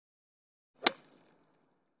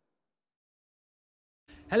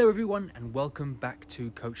Hello everyone and welcome back to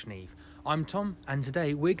Coach Neve. I'm Tom and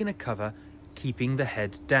today we're going to cover keeping the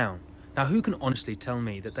head down. Now who can honestly tell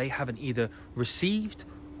me that they haven't either received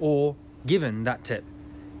or given that tip?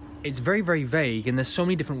 It's very vague and there's so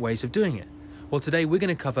many different ways of doing it. Well, today we're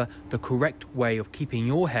going to cover the correct way of keeping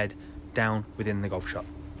your head down within the golf shot.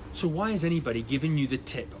 So why is anybody giving you the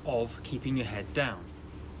tip of keeping your head down?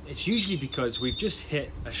 It's usually because we've just hit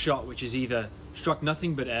a shot which is either struck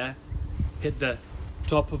nothing but air, hit the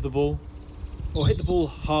top of the ball, or hit the ball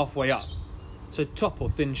halfway up. So top or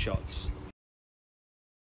thin shots.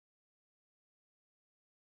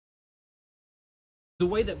 The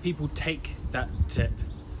way that people take that tip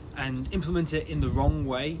and implement it in the wrong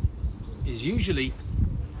way is usually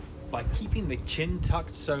by keeping the chin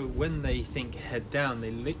tucked, so when they think head down, they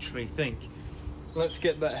literally think, let's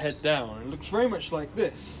get that head down. It looks very much like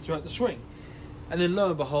this throughout the swing. And then lo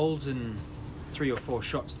and behold, in 3 or 4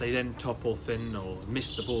 shots, they then top or thin or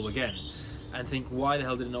miss the ball again and think, why the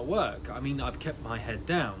hell did it not work? I mean, I've kept my head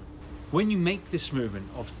down. When you make this movement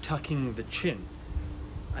of tucking the chin,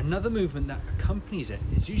 another movement that accompanies it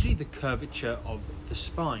is usually the curvature of the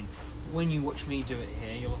spine. When you watch me do it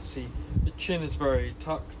here, you'll see the chin is very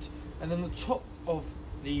tucked and then the top of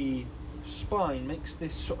the spine makes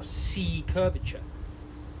this sort of C curvature.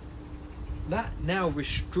 That now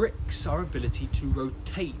restricts our ability to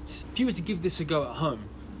rotate. If you were to give this a go at home,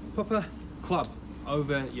 pop a club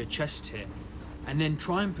over your chest here and then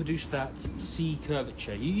try and produce that C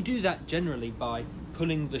curvature. You do that generally by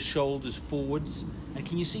pulling the shoulders forwards, and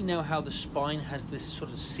can you see now how the spine has this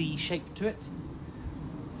sort of C shape to it?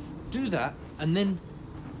 Do that and then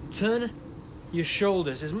turn your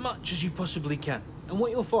shoulders as much as you possibly can, and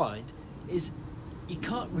what you'll find is you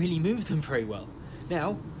can't really move them very well.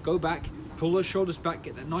 Now go back, pull those shoulders back,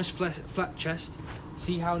 get that nice flat chest.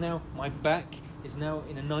 See how now my back is now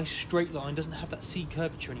in a nice straight line, doesn't have that C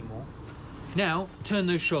curvature anymore. Now turn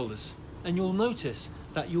those shoulders and you'll notice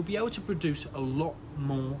that you'll be able to produce a lot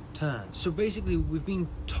more turns. So basically we've been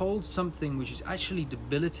told something which is actually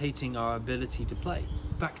debilitating our ability to play.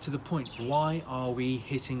 Back to the point, why are we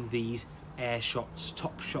hitting these air shots,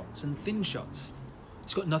 top shots and thin shots?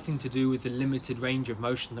 It's got nothing to do with the limited range of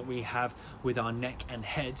motion that we have with our neck and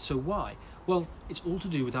head. So why? Well, it's all to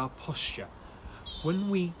do with our posture. When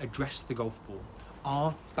we address the golf ball,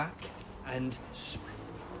 our back and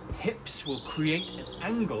hips will create an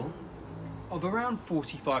angle of around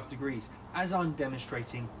 45 degrees, as I'm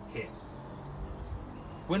demonstrating here.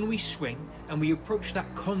 When we swing and we approach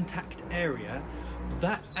that contact area,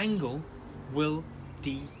 that angle will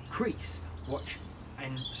decrease. Watch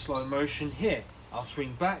in slow motion here. I'll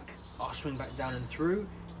swing back down and through,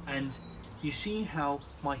 and you see how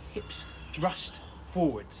my hips thrust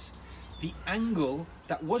forwards. The angle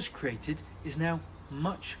that was created is now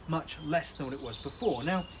much less than what it was before.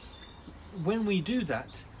 Now, when we do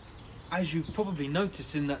that, as you've probably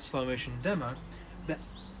noticed in that slow motion demo, the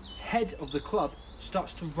head of the club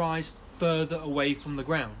starts to rise further away from the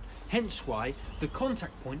ground. Hence why the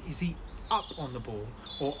contact point is up on the ball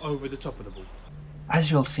or over the top of the ball. As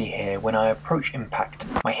you'll see here, when I approach impact,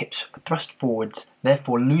 my hips thrust forwards,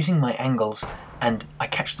 therefore losing my angles, and I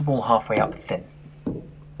catch the ball halfway up thin.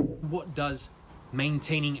 What does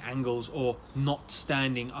maintaining angles or not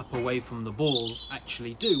standing up away from the ball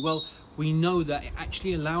actually do? Well, we know that it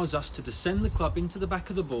actually allows us to descend the club into the back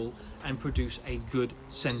of the ball and produce a good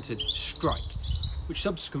centered strike, which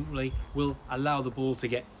subsequently will allow the ball to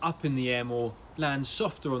get up in the air more, land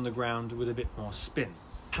softer on the ground with a bit more spin.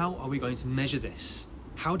 How are we going to measure this?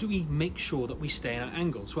 How do we make sure that we stay in our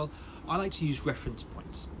angles? Well, I like to use reference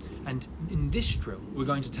points. And in this drill, we're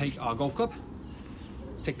going to take our golf club,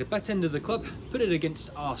 take the butt end of the club, put it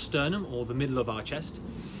against our sternum or the middle of our chest,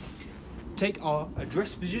 take our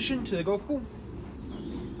address position to the golf ball,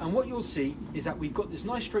 and what you'll see is that we've got this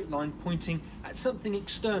nice straight line pointing at something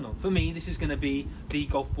external. For me, this is going to be the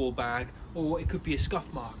golf ball bag, or it could be a scuff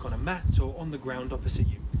mark on a mat or on the ground opposite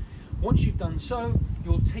you. Once you've done so,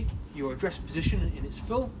 you'll take your address position in its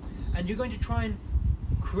full, and you're going to try and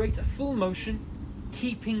create a full motion,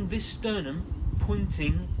 keeping this sternum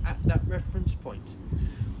pointing at that reference point.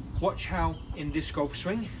 Watch how in this golf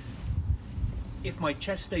swing, if my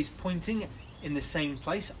chest stays pointing in the same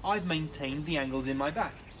place, I've maintained the angles in my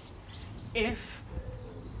back. If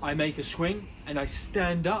I make a swing and I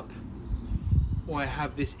stand up, or I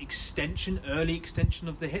have this extension, early extension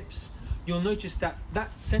of the hips, you'll notice that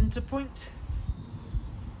that center point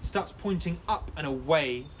starts pointing up and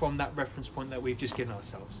away from that reference point that we've just given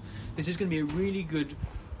ourselves. This is going to be a really good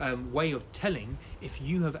way of telling if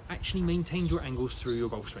you have actually maintained your angles through your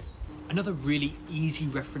golf swing. Another really easy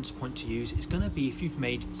reference point to use is going to be if you've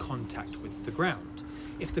made contact with the ground.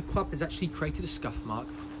 if the club has actually created a scuff mark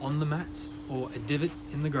on the mat or a divot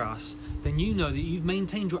in the grass, then you know that you've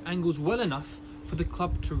maintained your angles well enough for the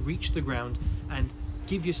club to reach the ground and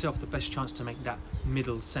give yourself the best chance to make that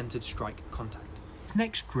middle centered strike contact. This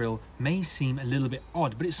next drill may seem a little bit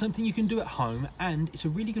odd, but it's something you can do at home, and it's a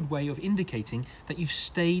really good way of indicating that you've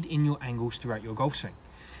stayed in your angles throughout your golf swing.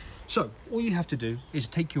 So all you have to do is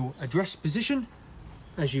take your address position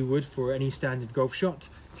as you would for any standard golf shot.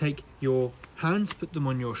 Take your hands, put them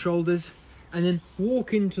on your shoulders, and then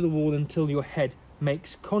walk into the wall until your head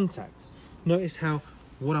makes contact. Notice how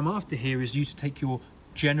what I'm after here is you to take your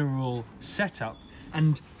general setup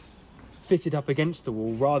and fit it up against the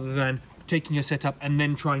wall rather than taking your setup and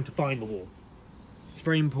then trying to find the wall. It's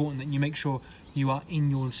very important that you make sure you are in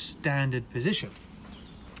your standard position.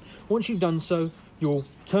 Once you've done so, you'll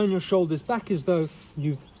turn your shoulders back as though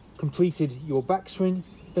you've completed your backswing.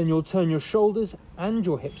 Then you'll turn your shoulders and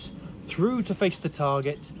your hips through to face the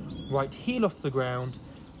target, right heel off the ground,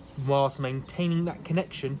 whilst maintaining that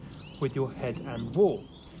connection with your head and wall.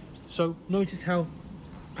 So notice how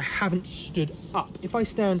I haven't stood up. If I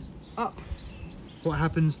stand up, what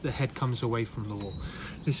happens? The head comes away from the wall.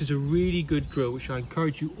 This is a really good drill which I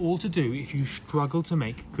encourage you all to do if you struggle to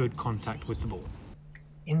make good contact with the ball.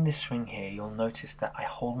 In this swing here, you'll notice that I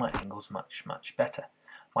hold my angles much better.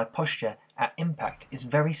 My posture at impact is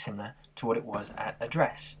very similar to what it was at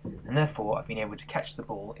address, and therefore I've been able to catch the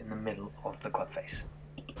ball in the middle of the club face.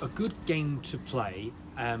 A good game to play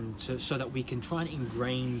so that we can try and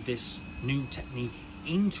ingrain this new technique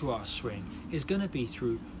into our swing is going to be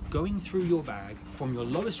through going through your bag from your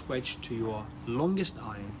lowest wedge to your longest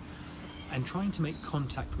iron and trying to make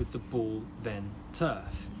contact with the ball, then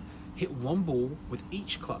turf. Hit one ball with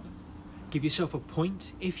each club. Give yourself a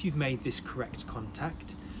point if you've made this correct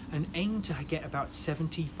contact, and aim to get about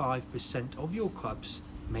 75% of your clubs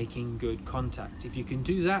making good contact. If you can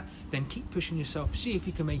do that, then keep pushing yourself, see if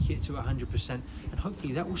you can make it to 100%, and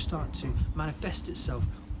hopefully that will start to manifest itself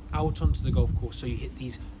out onto the golf course so you hit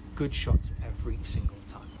these good shots every single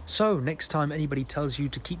time. So next time anybody tells you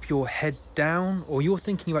to keep your head down, or you're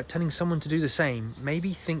thinking about telling someone to do the same,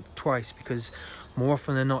 maybe think twice, because more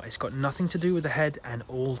often than not it's got nothing to do with the head and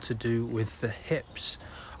all to do with the hips.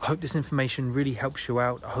 I hope this information really helps you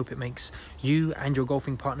out. I hope it makes you and your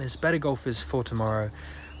golfing partners better golfers for tomorrow.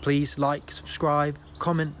 Please like, subscribe,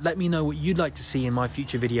 comment, let me know what you'd like to see in my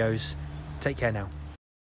future videos. Take care now.